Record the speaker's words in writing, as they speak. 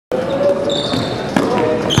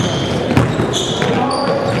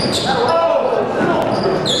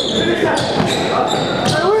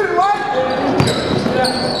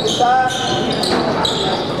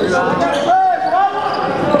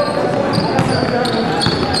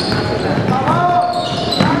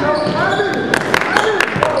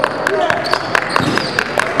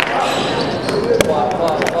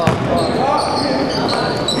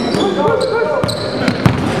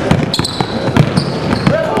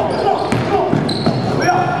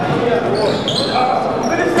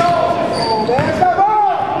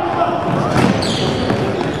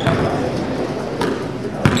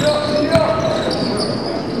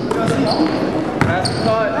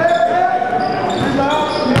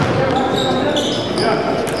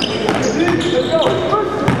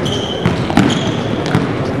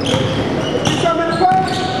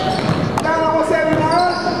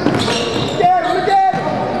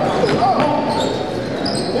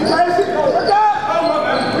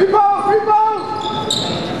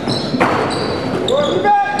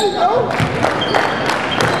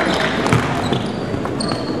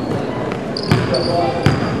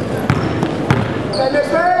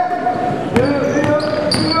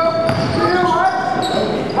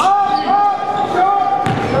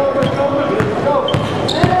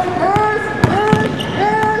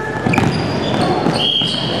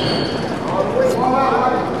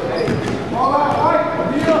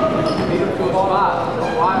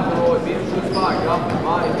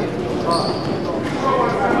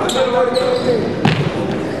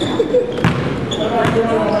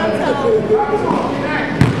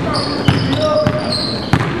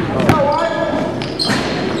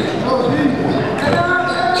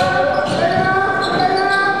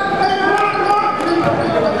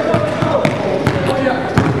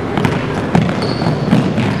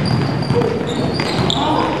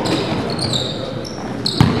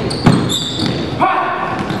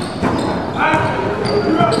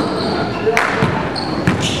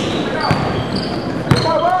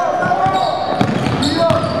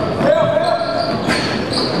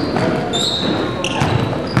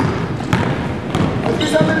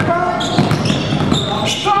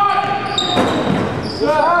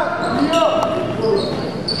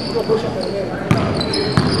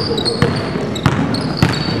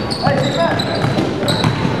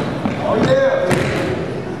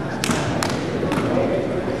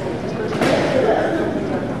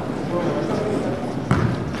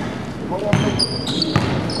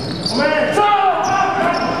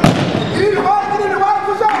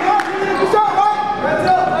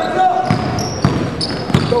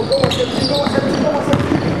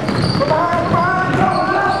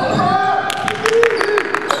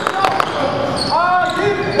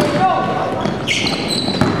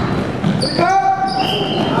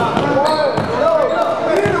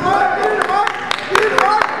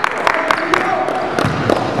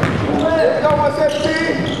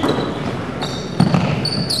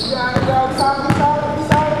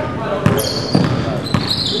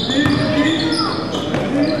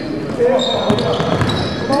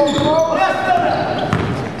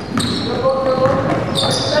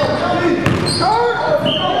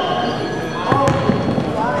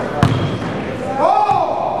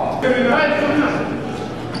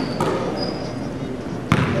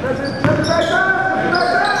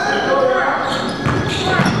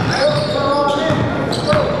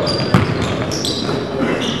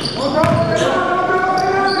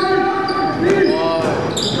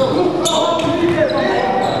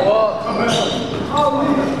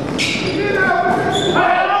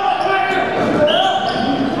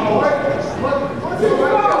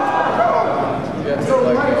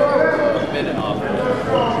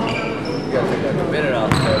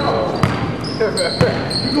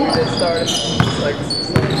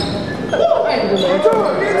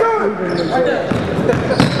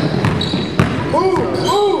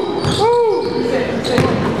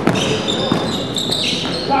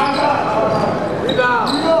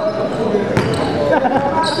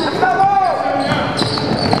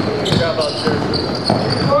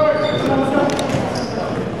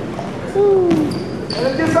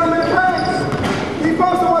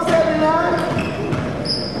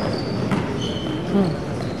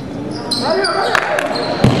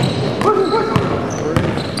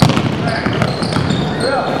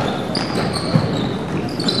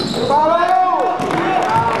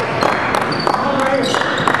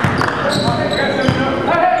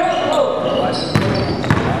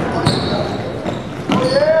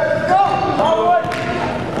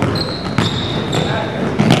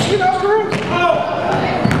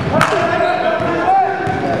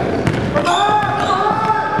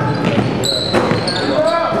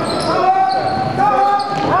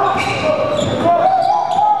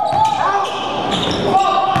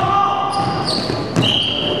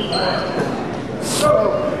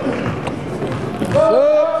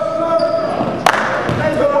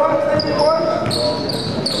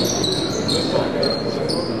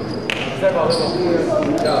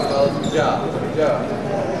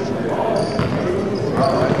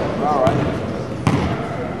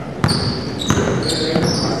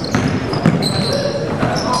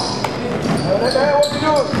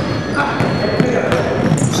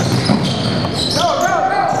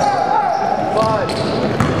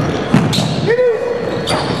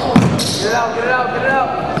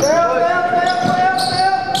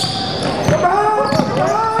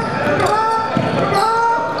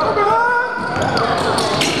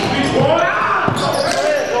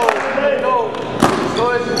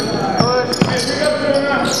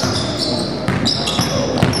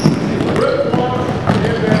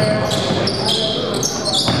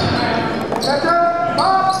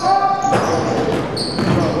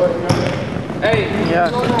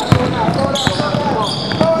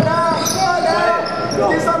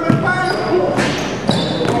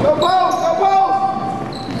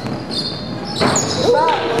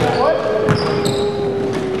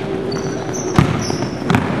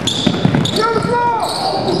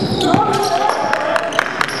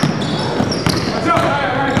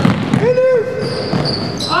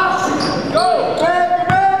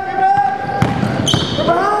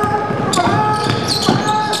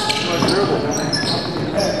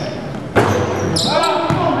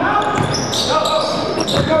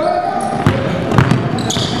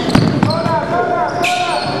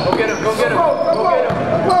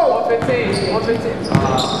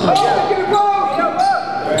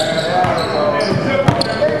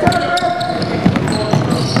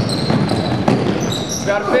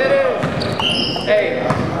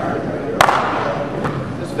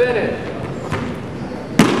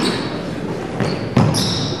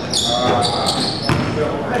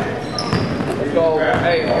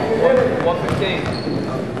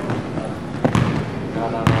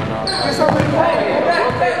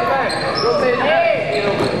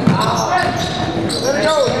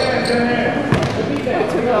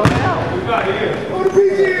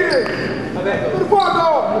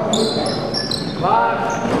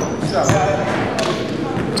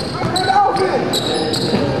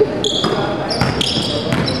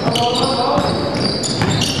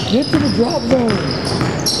Get to the drop zone.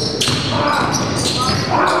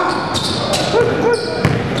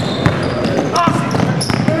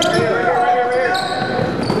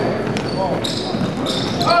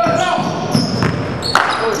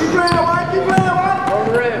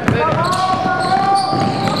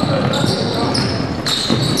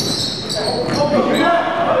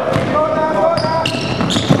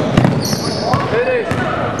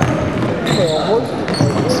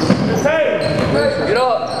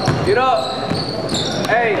 Get up.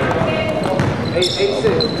 Hey. 86. Go.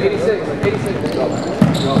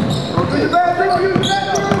 Use the bathroom.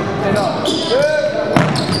 Head up. Good.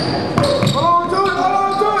 Hold on to it.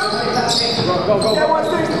 Go. Yeah,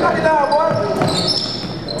 160. Knock it down, boy.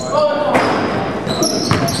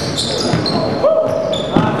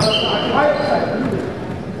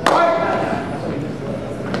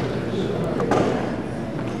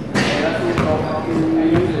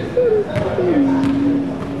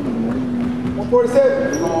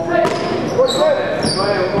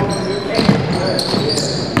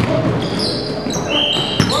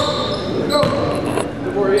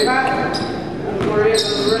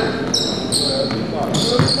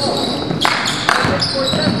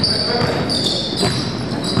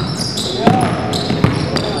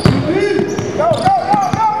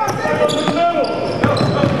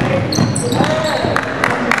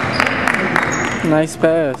 Nice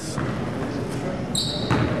pass.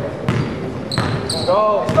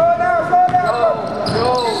 Go. Slow down.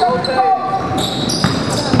 Go.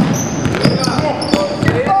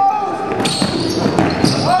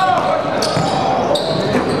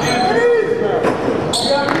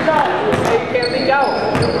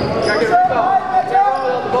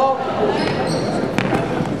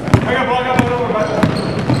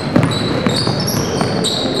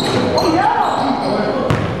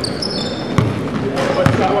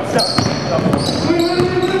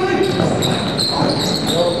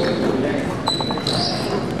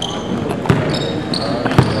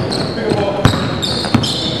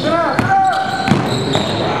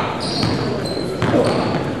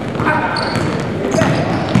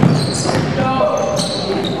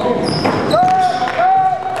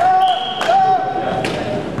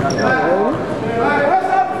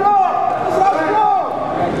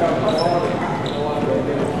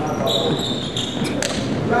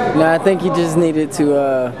 No, I think he just needed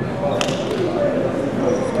to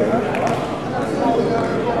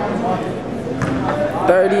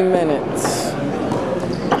 30 minutes.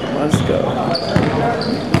 Let's go.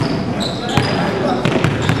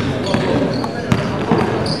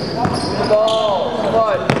 Ball.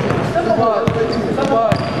 Come on.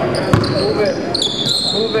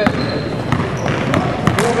 Move it.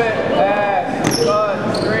 Pass. Cut.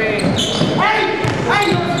 Screen. Hey!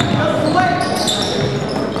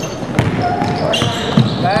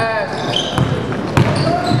 Pass.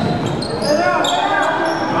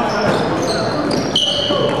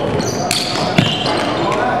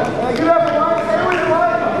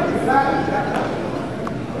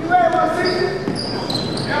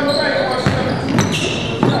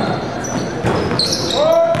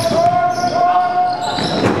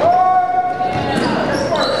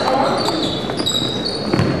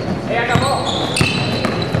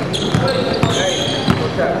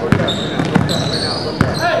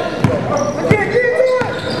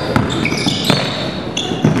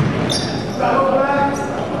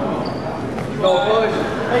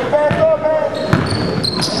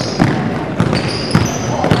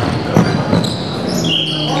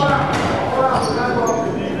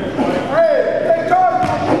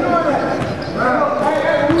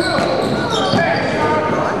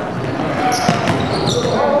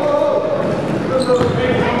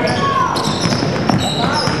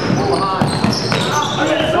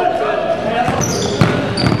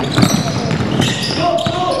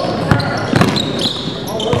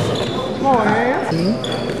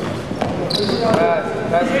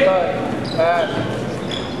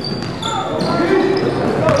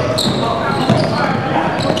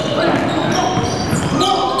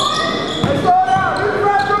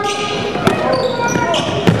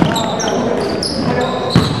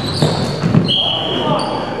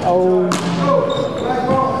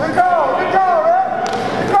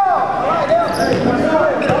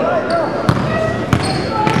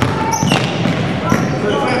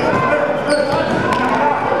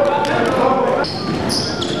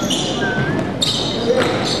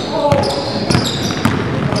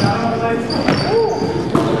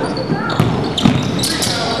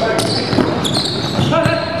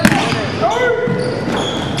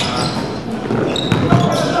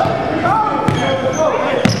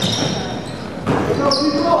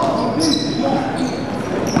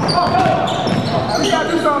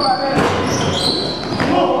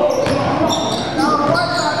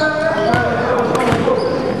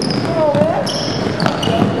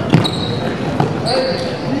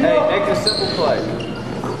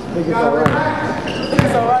 think it's all right.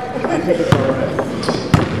 It's all right. I think it's all right.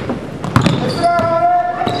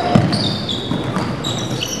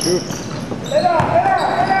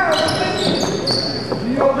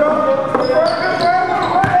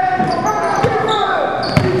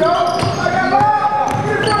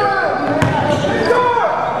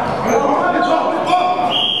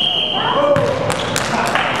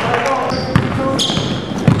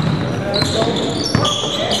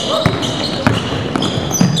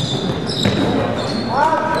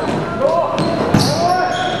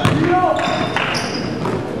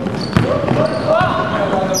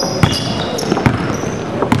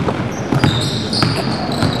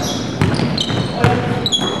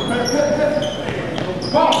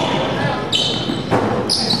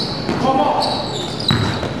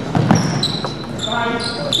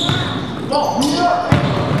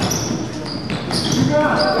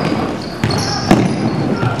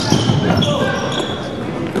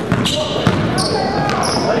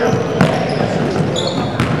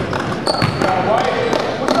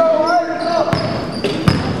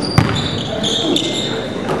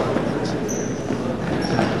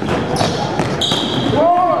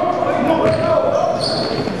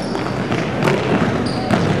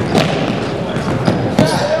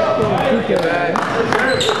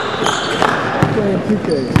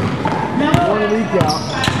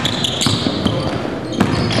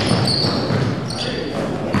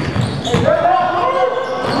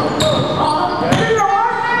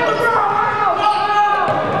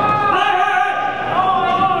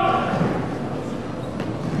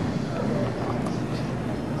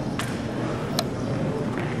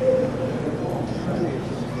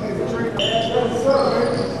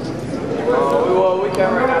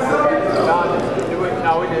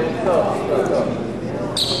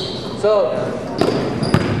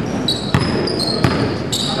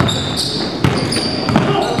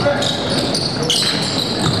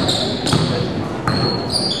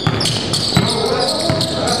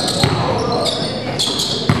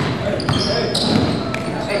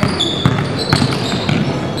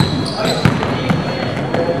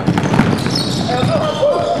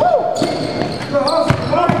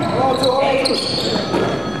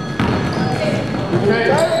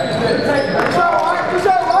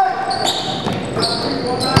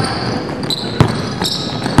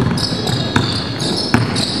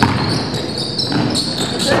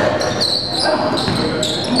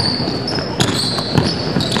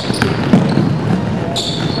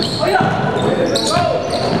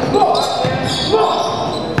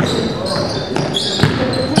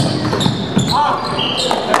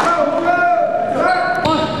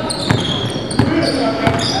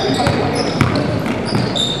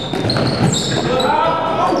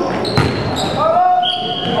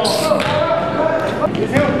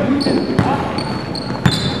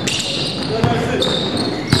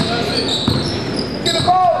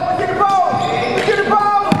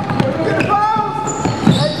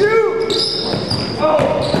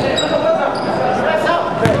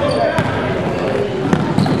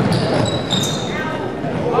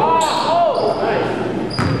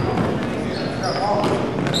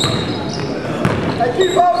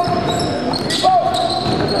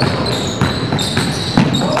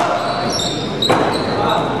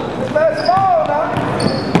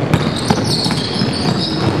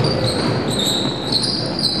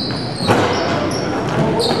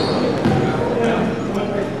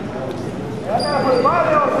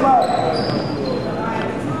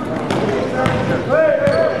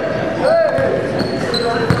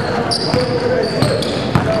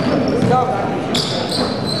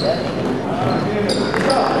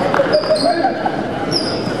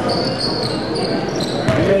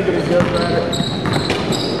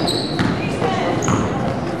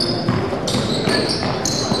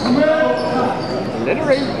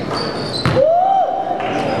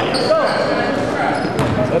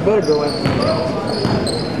 That better go in.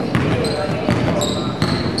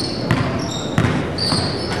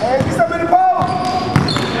 Hey, get some in the ball.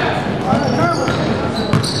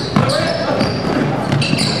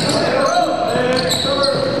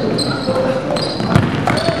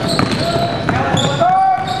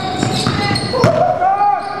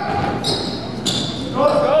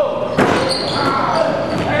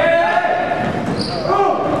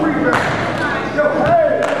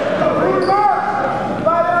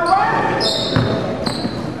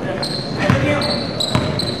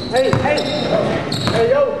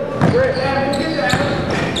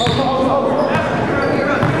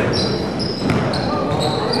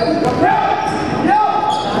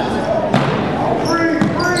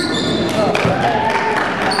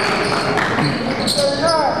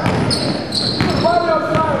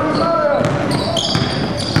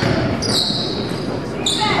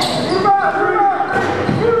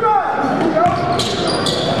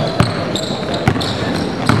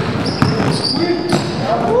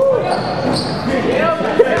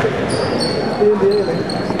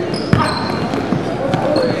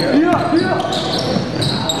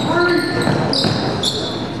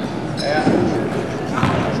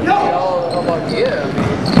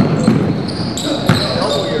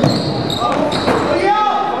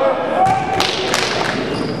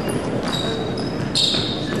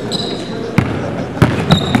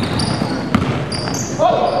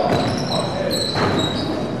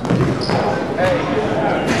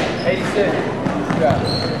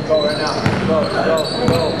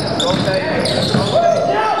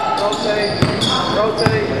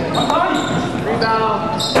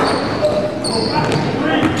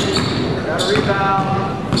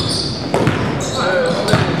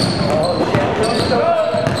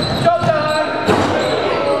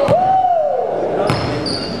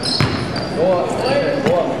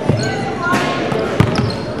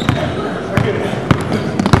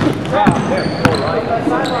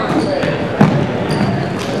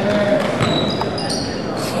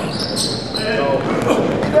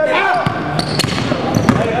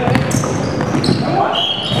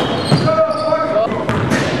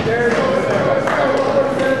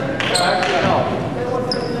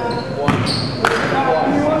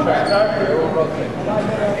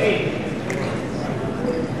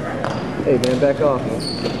 Hey man, back off.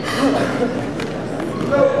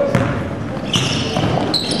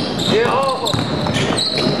 Yeah, oh.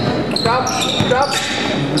 Stop, stop.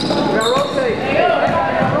 You gotta rotate.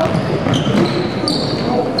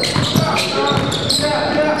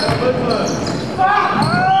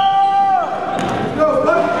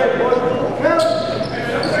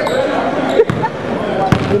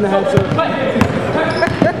 In the head, sir.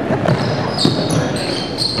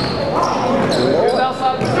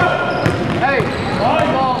 Hey,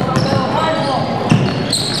 ball,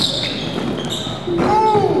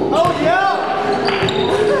 Oh, yeah!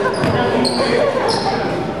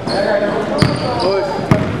 push,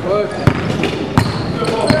 push.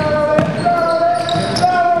 Oh, yeah!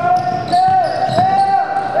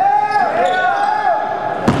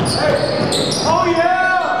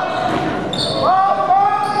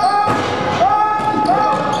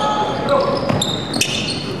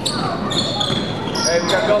 Hey, we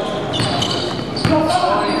gotta go.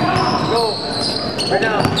 Go. Right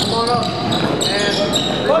now. Come on up. And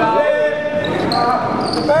rebound.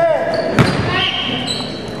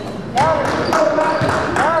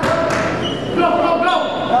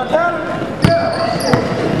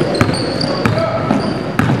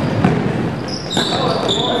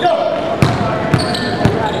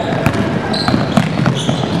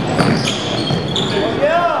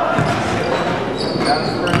 Gotta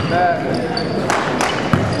sprint back.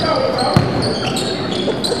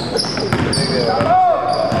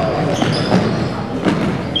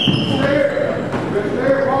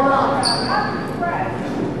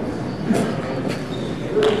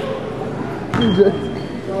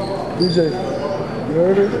 DJ, you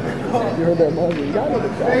heard her? You heard that mother? You got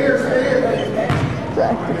it. Stay here.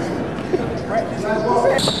 Practice.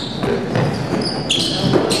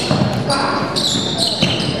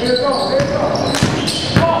 Here go, here go.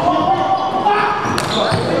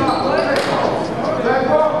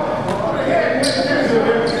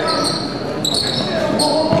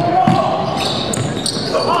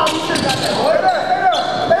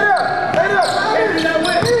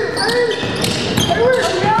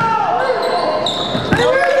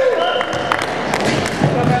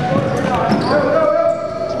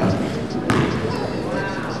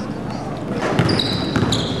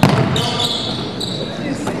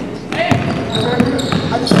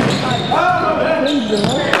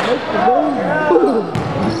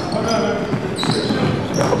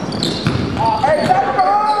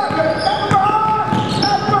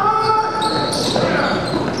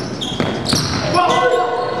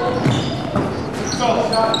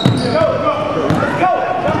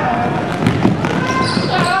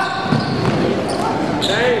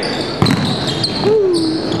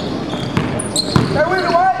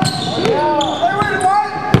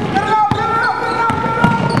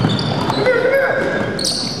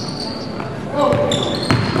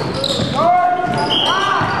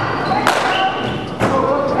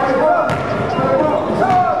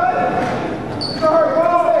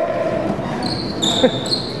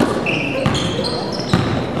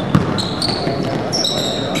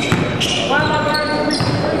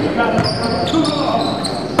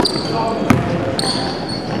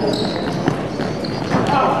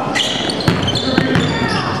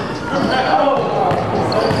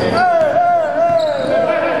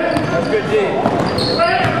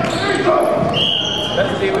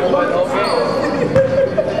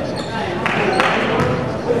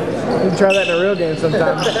 Try that in a real game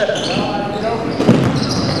sometime. Look at that.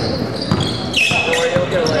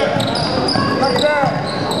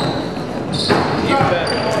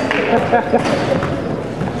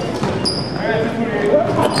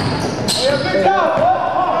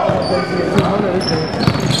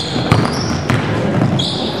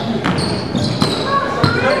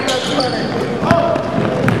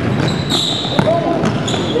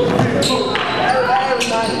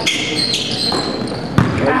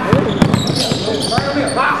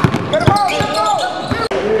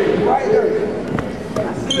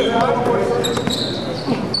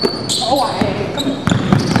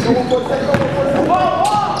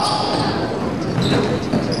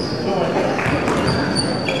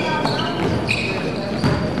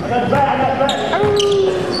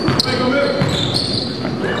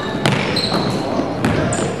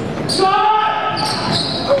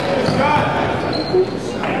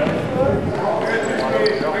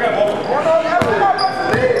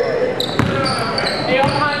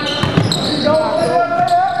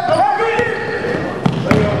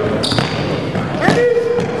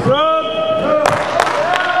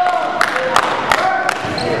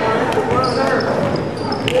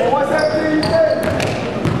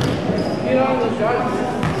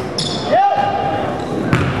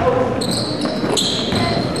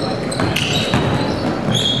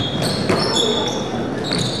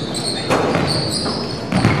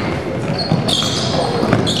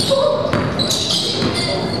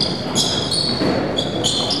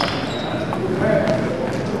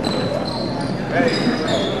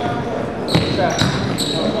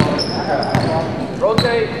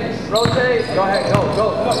 Rotate. Go ahead. Go.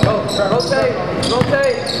 Rotate.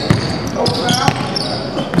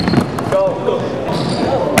 Go.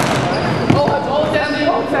 Oh, that's all down the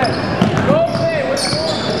rotate. Rotate.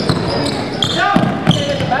 No. Can't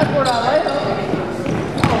get the backboard out, right?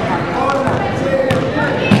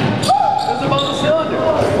 That's above the cylinder.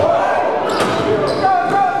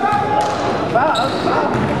 Wow, that's foul.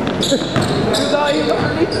 You thought he was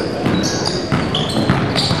underneath it.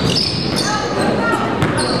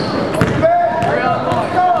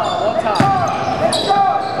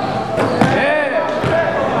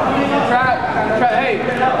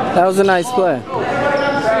 That was a nice play. Go.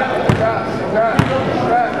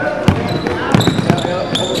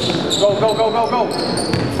 Go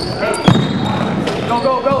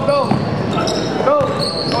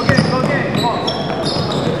get it. Come on.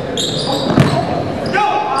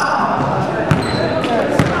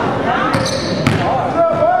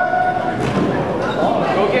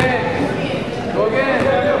 Go get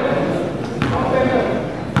it.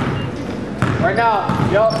 Right now.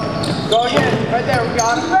 Yup. Go again. Right there. We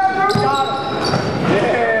got him.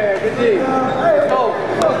 Yeah, good D. Let's go.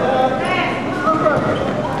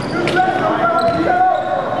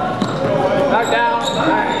 Back down.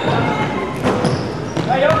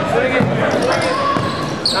 Swing it.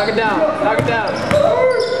 Knock it down.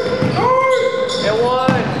 And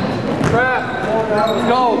one. Trap. Let's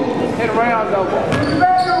go. Hit it right on his elbow.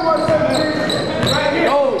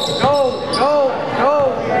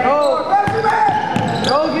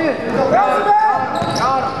 Go again. Got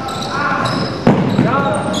him.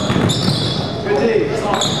 Good D.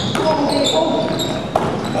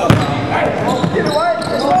 Get away.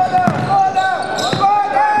 Slow down.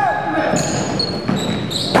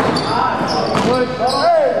 Push.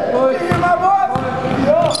 Hey, my boy.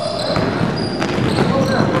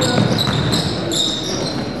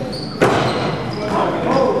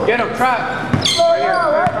 Get him, trap. Right here,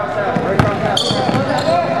 right across that.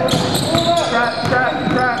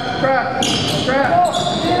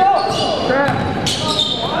 Trap.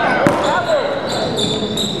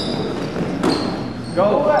 Go.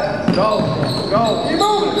 Keep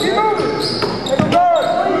moving.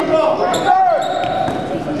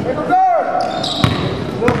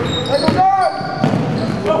 Take a guard.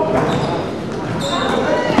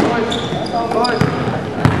 Push.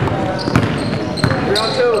 3 on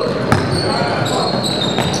 2.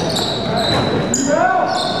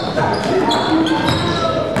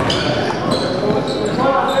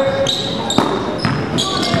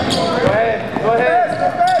 Go ahead. Right here.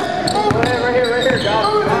 Got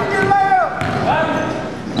him.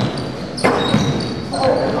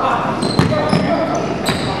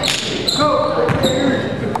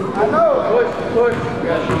 Push. We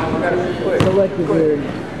gotta shoot quick. Selective here.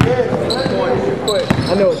 Shoot quick.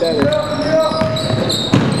 I know what that is.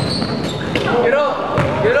 Get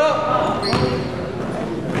up.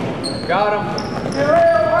 Got him.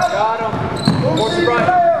 More strike.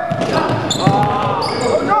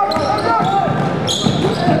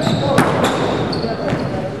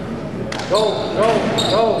 Go.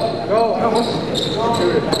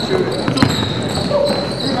 Shoot it.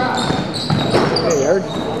 Hey, Hart.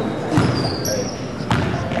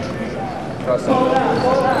 Trust him.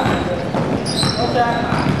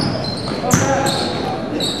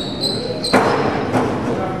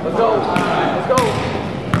 Let's go.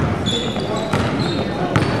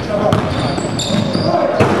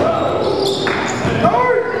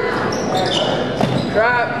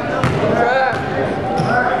 Trap.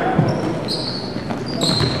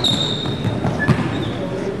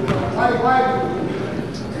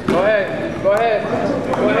 Go ahead.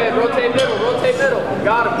 Rotate middle.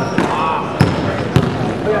 Got him.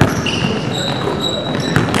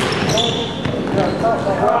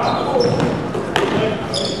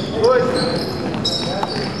 Push.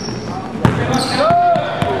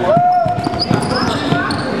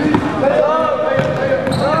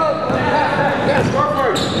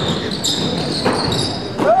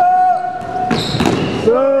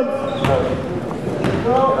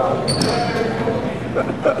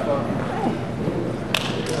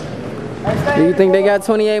 Do you think they got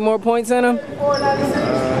 28 more points in them?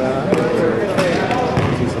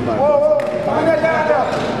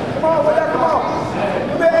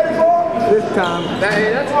 This time.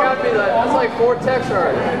 That's gotta be that's like 4 techs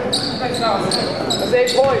already. That's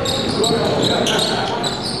 8 points.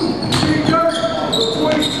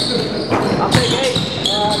 I'll take 8.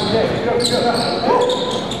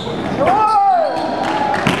 Come on!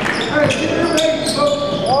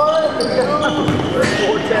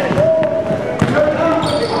 4 techs.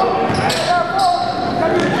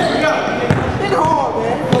 Hit hard,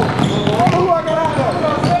 man. Who I got out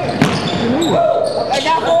there?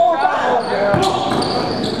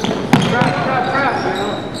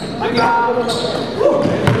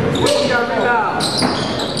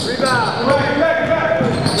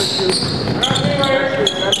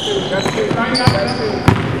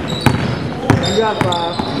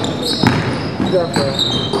 jump though.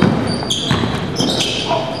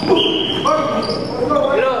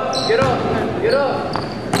 Get up, get up, get up.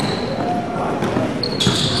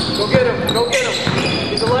 Go get him, go get him.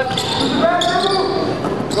 He's a lefty.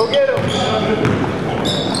 Go get him.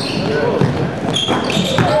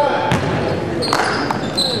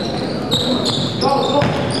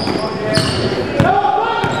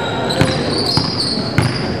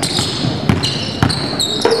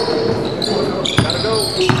 Gotta go.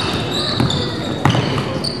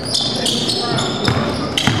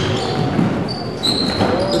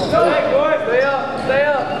 Hey, boys, stay up, stay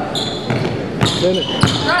up. Finish.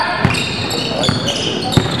 Trap.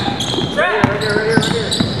 Trap. Right here, right here, right here.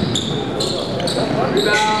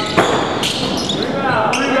 Rebound. Rebound.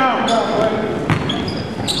 Rebound.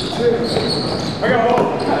 I got ball.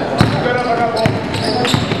 Get up, I got ball.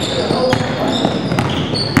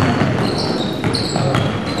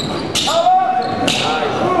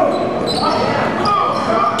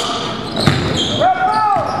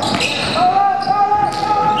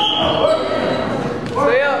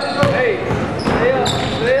 Stay up. Hey. Stay up.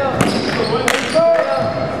 Stay up. Stay up.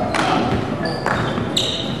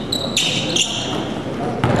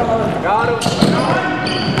 Got him.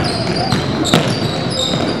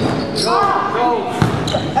 Go. Go.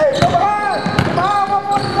 Hey, go behind! Behind 1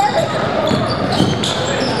 more second!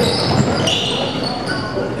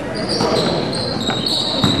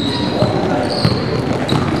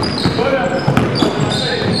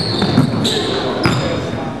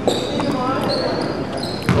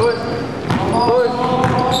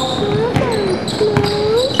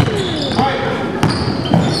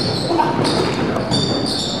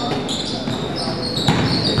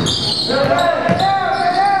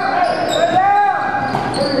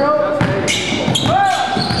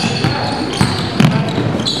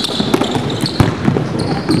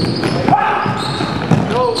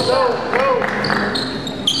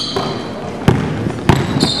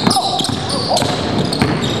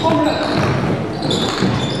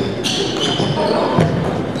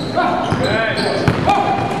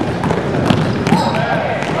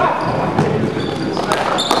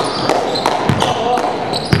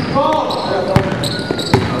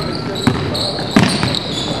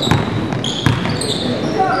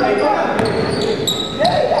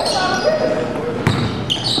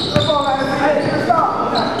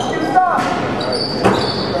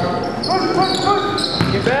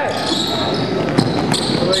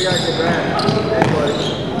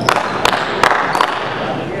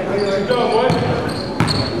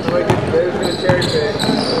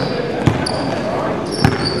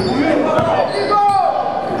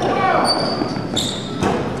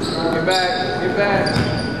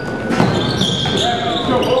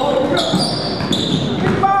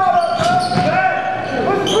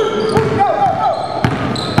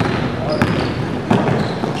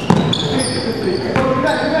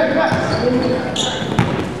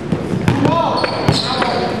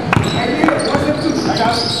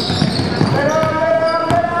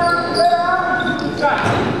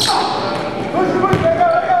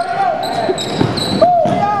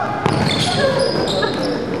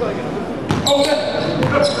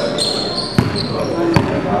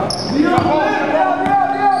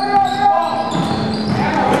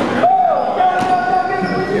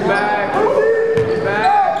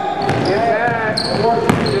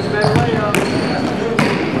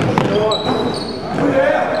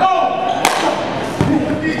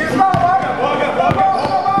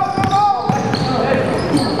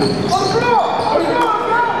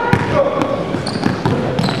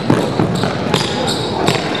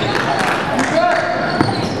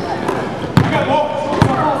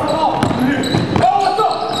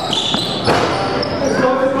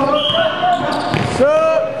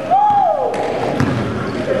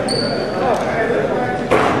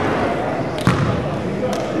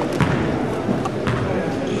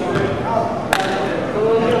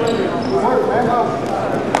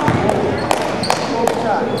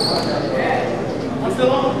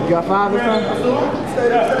 You got 5 or something?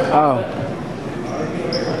 Oh.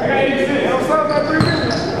 I got 86. I'm sorry about 3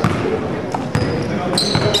 minutes.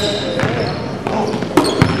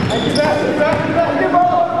 Hey, get back. Get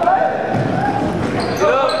ball.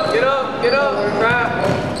 Get up. Trap.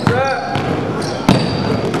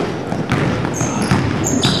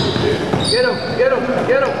 Get him.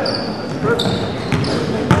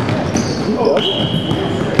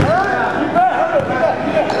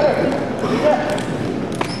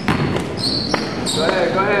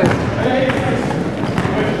 Go ahead. Get up.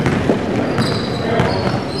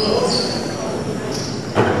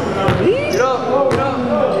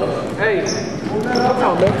 Hey.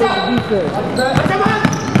 Oh, man, take the defense.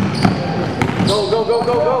 go,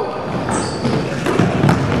 go, go.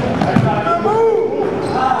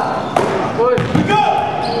 Push.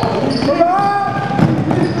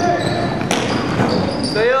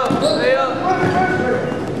 Stay up, stay up.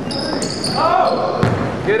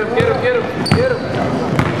 Get him, get him, get him, get him.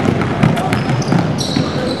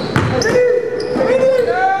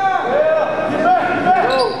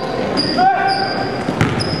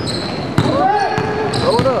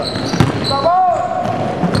 Hold up.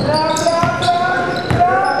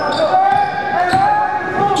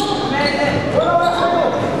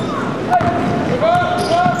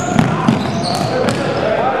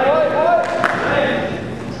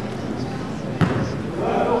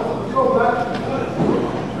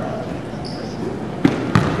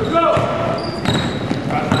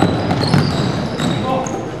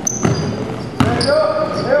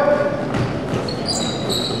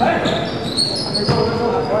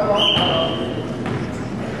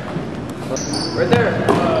 Right there.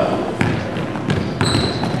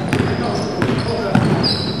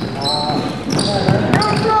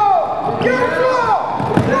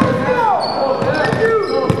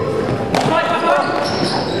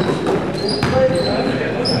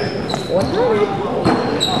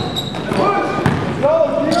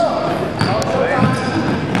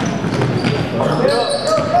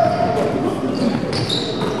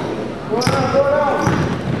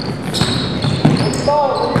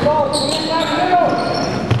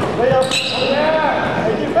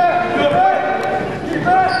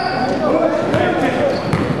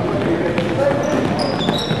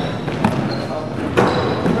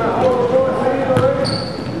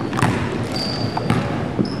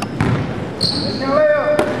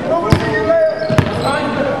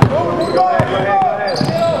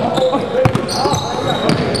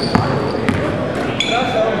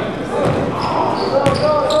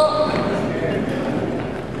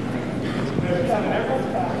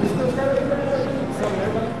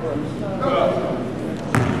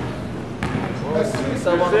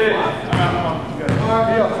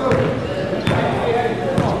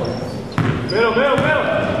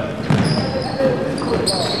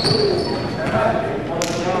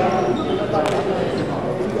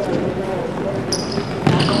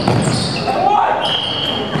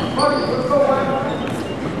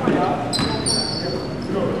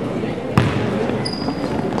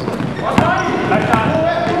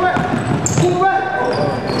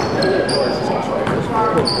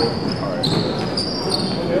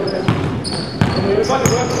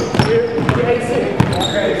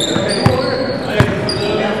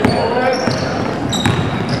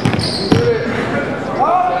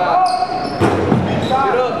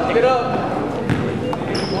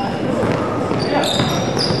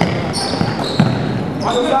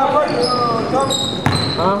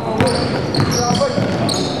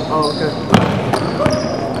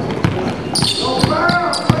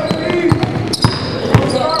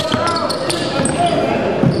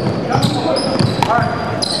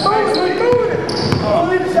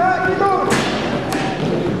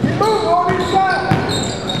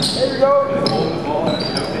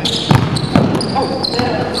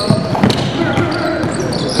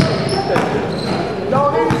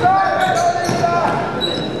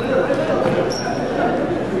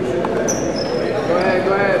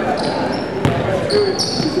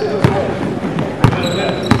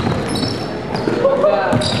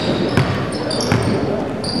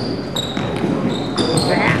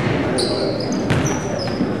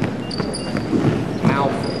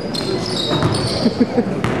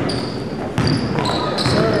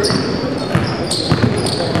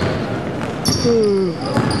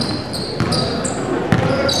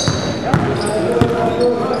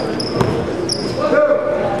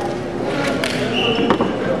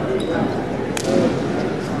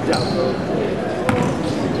 Yeah.